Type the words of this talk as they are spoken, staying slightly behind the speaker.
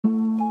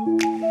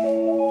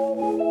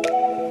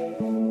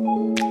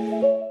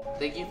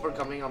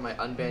coming on my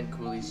Unban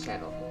Coolies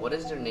channel. What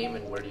is your name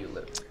and where do you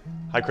live?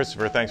 Hi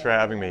Christopher, thanks for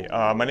having me.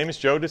 My name is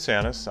Joe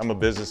DeSantis. I'm a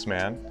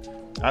businessman.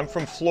 I'm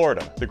from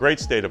Florida, the great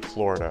state of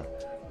Florida,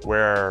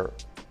 where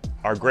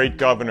our great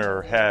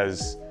governor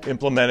has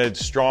implemented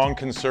strong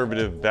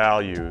conservative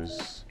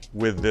values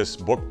with this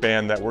book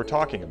ban that we're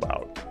talking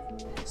about.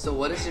 So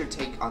what is your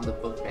take on the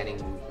book banning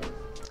movement?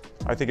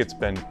 I think it's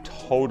been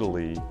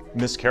totally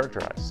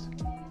mischaracterized.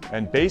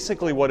 And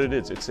basically what it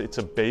is, it's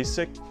a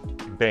basic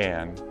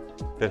ban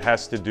that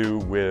has to do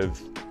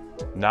with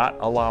not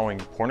allowing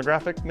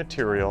pornographic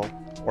material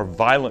or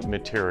violent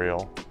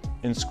material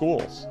in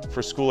schools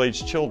for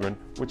school-aged children,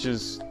 which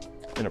is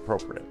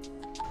inappropriate.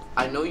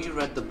 I know you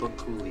read the book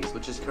Coolies,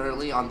 which is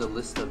currently on the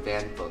list of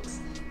banned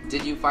books.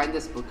 Did you find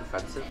this book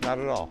offensive? Not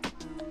at all.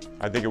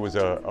 I think it was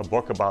a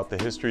book about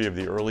the history of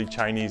the early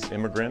Chinese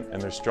immigrant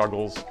and their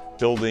struggles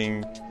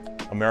building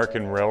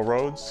American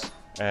railroads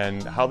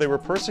and how they were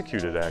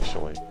persecuted,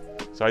 actually.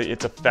 So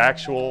it's a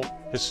factual,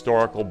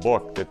 historical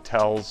book that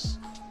tells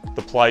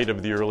the plight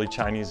of the early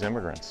Chinese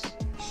immigrants.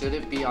 Should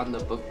it be on the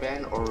book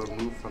ban or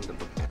removed from the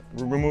book ban?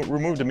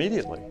 Removed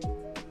immediately.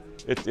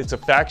 It's a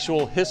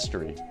factual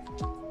history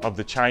of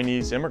the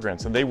Chinese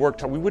immigrants, and they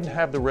worked hard. We wouldn't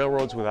have the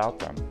railroads without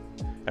them.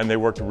 And they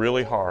worked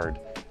really hard,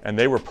 and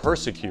they were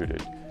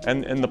persecuted,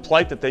 and the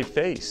plight that they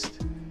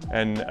faced.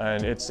 And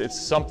it's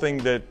something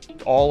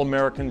that all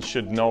Americans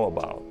should know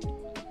about.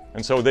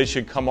 And so they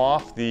should come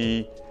off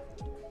the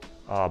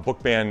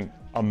book ban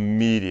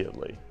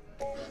immediately.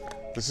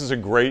 This is a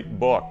great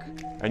book,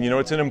 and you know,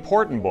 it's an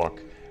important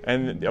book.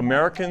 And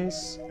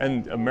Americans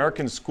and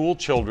American school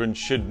children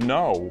should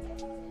know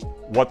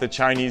what the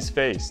Chinese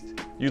faced.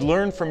 You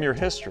learn from your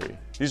history.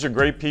 These are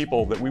great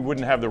people that we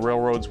wouldn't have the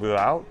railroads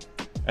without,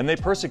 and they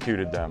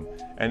persecuted them.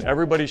 And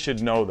everybody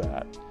should know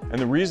that. And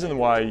the reason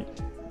why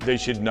they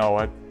should know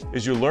it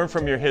is you learn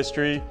from your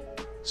history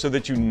so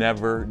that you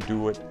never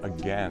do it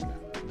again.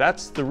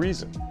 That's the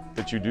reason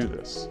that you do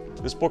this.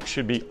 This book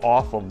should be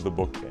off of the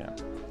book ban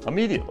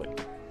immediately.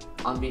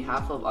 On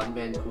behalf of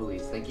Unban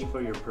Coolies, thank you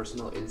for your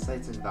personal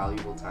insights and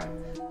valuable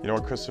time. You know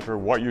what, Christopher,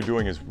 what you're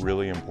doing is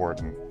really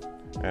important.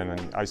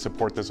 And I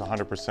support this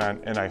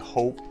 100%, and I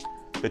hope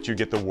that you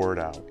get the word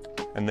out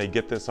and they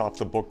get this off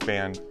the book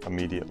ban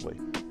immediately.